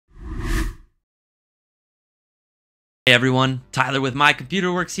Hey everyone, Tyler with My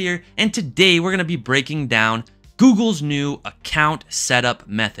Computer Works here, and today we're going to be breaking down Google's new account setup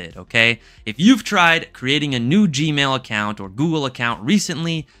method, okay? If you've tried creating a new Gmail account or Google account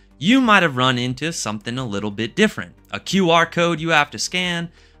recently, you might have run into something a little bit different. A QR code you have to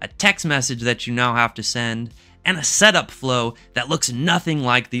scan, a text message that you now have to send, and a setup flow that looks nothing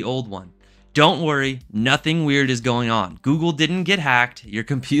like the old one. Don't worry, nothing weird is going on. Google didn't get hacked, your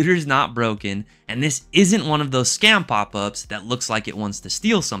computer's not broken, and this isn't one of those scam pop-ups that looks like it wants to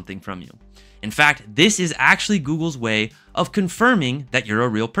steal something from you. In fact, this is actually Google's way of confirming that you're a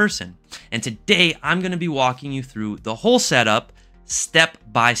real person. And today, I'm going to be walking you through the whole setup step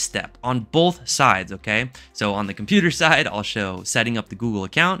by step on both sides, okay? So on the computer side, I'll show setting up the Google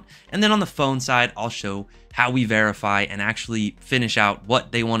account, and then on the phone side, I'll show how we verify and actually finish out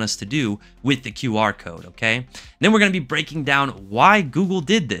what they want us to do with the QR code, okay? And then we're going to be breaking down why Google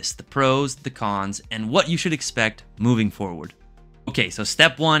did this, the pros, the cons, and what you should expect moving forward. Okay, so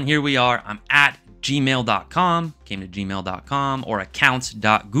step one, here we are. I'm at gmail.com, came to gmail.com, or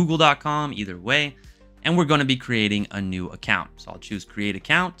accounts.google.com, either way. And we're going to be creating a new account. So I'll choose create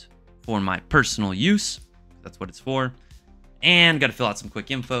account for my personal use. That's what it's for. And got to fill out some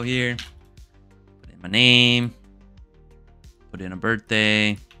quick info here. Put in my name. Put in a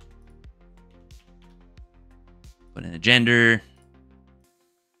birthday. Put in a gender.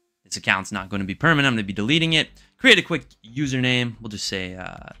 This account's not going to be permanent. I'm going to be deleting it. Create a quick username. We'll just say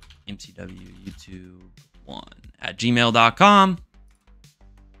mcwyoutube1 at gmail.com.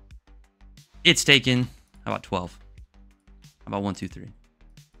 It's taken, how about 12? How about 1, 2, 3?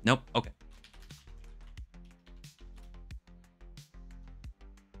 Nope, okay.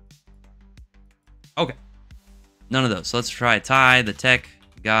 Okay, none of those. So let's try Ty, the tech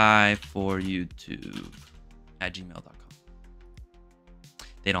guy for YouTube at gmail.com.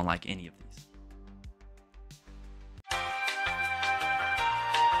 They don't like any of these.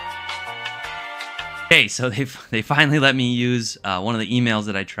 Okay, so they finally let me use one of the emails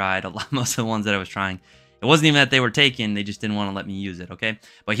that I tried. Most of the ones that I was trying, it wasn't even that they were taken. They just didn't want to let me use it, okay?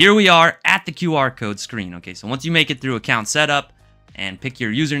 But here we are at the QR code screen, okay? So once you make it through account setup and pick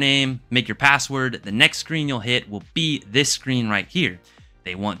your username, make your password, the next screen you'll hit will be this screen right here.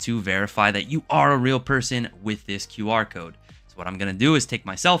 They want to verify that you are a real person with this QR code. So what I'm going to do is take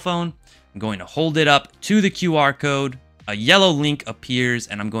my cell phone. I'm going to hold it up to the QR code. A yellow link appears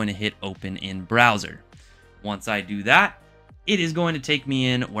and I'm going to hit open in browser. Once I do that, it is going to take me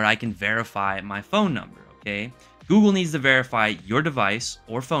in where I can verify my phone number, okay? Google needs to verify your device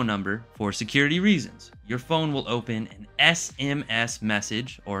or phone number for security reasons. Your phone will open an SMS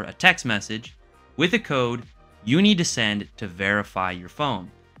message or a text message with a code you need to send to verify your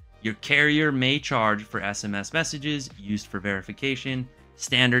phone. Your carrier may charge for SMS messages used for verification.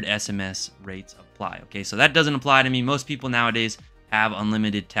 Standard SMS rates apply. Okay, so that doesn't apply to me. Most people nowadays have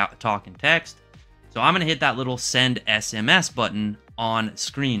unlimited talk and text. So I'm going to hit that little send SMS button on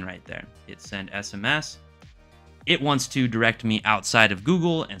screen right there. Hit send SMS. It wants to direct me outside of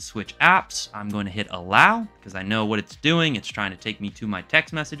Google and switch apps. I'm going to hit allow because I know what it's doing. It's trying to take me to my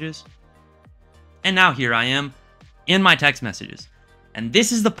text messages. And now here I am in my text messages. And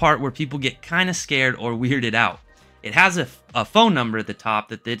this is the part where people get kind of scared or weirded out. It has a phone number at the top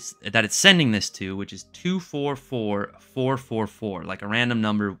that it's sending this to, which is 244444, like a random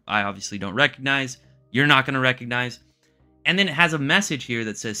number I obviously don't recognize. You're not going to recognize. And then it has a message here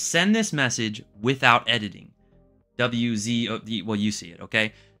that says, send this message without editing. WZ, well, you see it,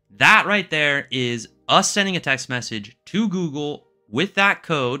 okay? That right there is us sending a text message to Google with that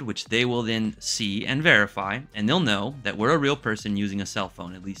code, which they will then see and verify, and they'll know that we're a real person using a cell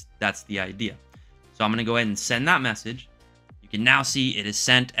phone. At least that's the idea. So I'm going to go ahead and send that message. You can now see it is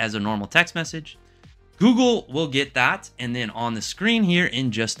sent as a normal text message. Google will get that, and then on the screen here in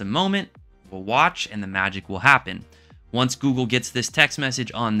just a moment, we'll watch and the magic will happen. Once Google gets this text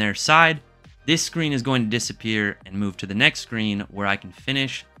message on their side, this screen is going to disappear and move to the next screen where I can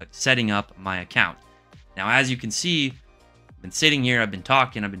finish setting up my account. Now, as you can see, I've been sitting here, I've been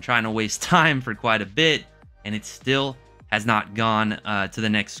talking, I've been trying to waste time for quite a bit, and it still has not gone to the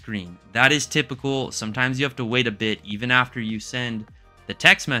next screen. That is typical. Sometimes you have to wait a bit. Even after you send the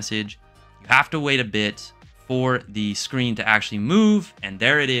text message, you have to wait a bit for the screen to actually move. And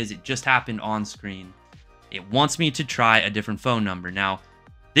there it is. It just happened on screen. It wants me to try a different phone number. Now,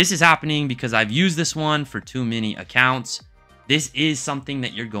 this is happening because I've used this one for too many accounts. This is something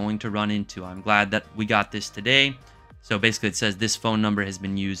that you're going to run into. I'm glad that we got this today. So basically it says this phone number has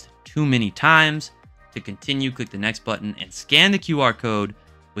been used too many times. To continue, click the next button and scan the QR code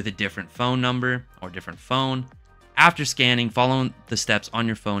with a different phone number or different phone. after scanning, follow the steps on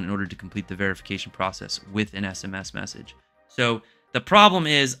your phone in order to complete the verification process with an SMS message. So the problem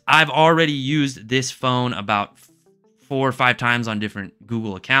is I've already used this phone about 4 or 5 times on different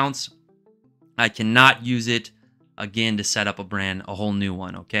Google accounts. I cannot use it again to set up a whole new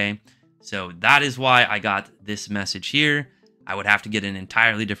one, okay? So that is why I got this message here. I would have to get an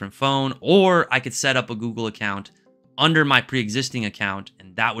entirely different phone, or I could set up a Google account under my pre-existing account,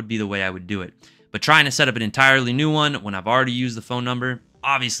 and that would be the way I would do it. But trying to set up an entirely new one when I've already used the phone number,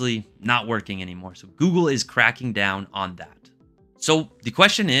 obviously not working anymore. So Google is cracking down on that. So the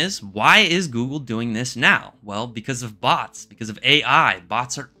question is, why is Google doing this now? Well, because of bots, because of AI.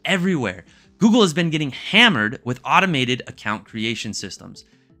 Bots are everywhere. Google has been getting hammered with automated account creation systems,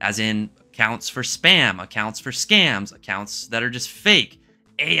 as in accounts for spam, accounts for scams, accounts that are just fake,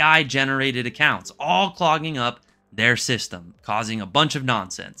 AI-generated accounts, all clogging up their system, causing a bunch of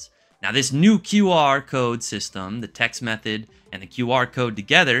nonsense. Now, this new QR code system, the text method and the QR code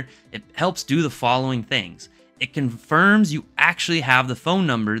together, it helps do the following things. It confirms you actually have the phone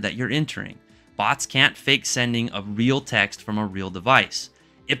number that you're entering. Bots can't fake sending a real text from a real device.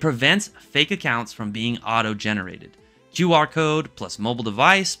 It prevents fake accounts from being auto-generated. QR code plus mobile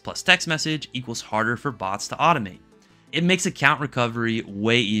device plus text message equals harder for bots to automate. It makes account recovery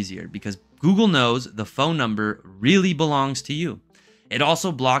way easier because Google knows the phone number really belongs to you. It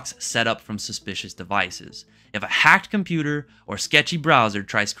also blocks setup from suspicious devices. If a hacked computer or sketchy browser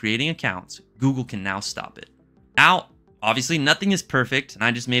tries creating accounts, Google can now stop it. Now, obviously nothing is perfect, and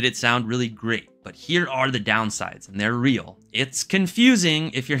I just made it sound really great, but here are the downsides, and they're real. It's confusing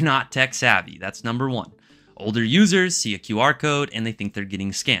if you're not tech savvy. That's number one. Older users see a QR code and they think they're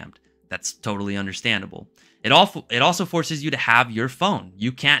getting scammed. That's totally understandable. It also forces you to have your phone.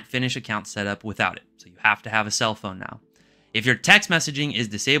 You can't finish account setup without it, so you have to have a cell phone now. If your text messaging is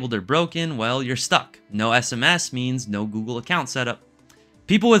disabled or broken, well, you're stuck. No SMS means no Google account setup.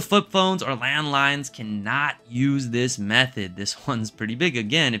 People with flip phones or landlines cannot use this method. This one's pretty big.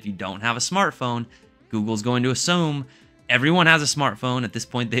 Again, if you don't have a smartphone, Google's going to assume everyone has a smartphone. At this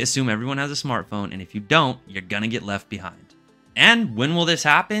point, they assume everyone has a smartphone, and if you don't, you're gonna get left behind. And when will this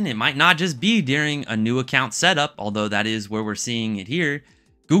happen? It might not just be during a new account setup, although that is where we're seeing it here.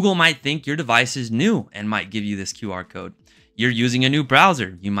 Google might think your device is new and might give you this QR code. You're using a new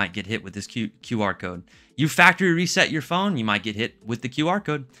browser, you might get hit with this QR code. You factory reset your phone, you might get hit with the QR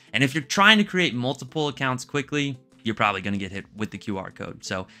code. And if you're trying to create multiple accounts quickly, you're probably going to get hit with the QR code.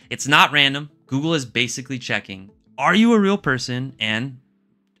 So it's not random. Google is basically checking, are you a real person and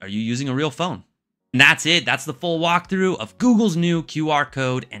are you using a real phone? And that's it. That's the full walkthrough of Google's new QR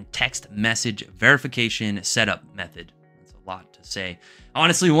code and text message verification setup method. That's a lot to say.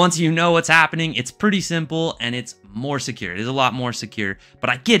 Honestly, once you know what's happening, it's pretty simple and it's more secure. It is a lot more secure, but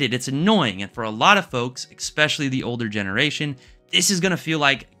I get it. It's annoying. And for a lot of folks, especially the older generation, this is going to feel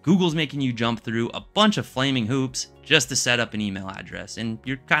like Google's making you jump through a bunch of flaming hoops just to set up an email address. And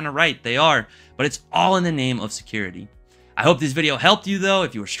you're kind of right, they are, but it's all in the name of security. I hope this video helped you though,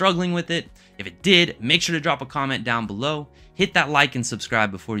 if you were struggling with it. If it did, make sure to drop a comment down below, hit that like and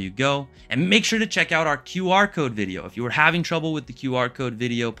subscribe before you go, and make sure to check out our QR code video. If you were having trouble with the QR code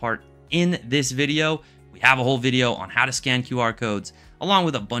video part in this video, we have a whole video on how to scan QR codes, along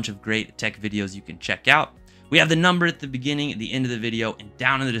with a bunch of great tech videos you can check out. We have the number at the beginning, at the end of the video, and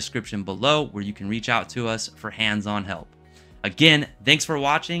down in the description below where you can reach out to us for hands-on help. Again, thanks for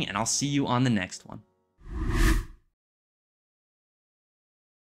watching, and I'll see you on the next one.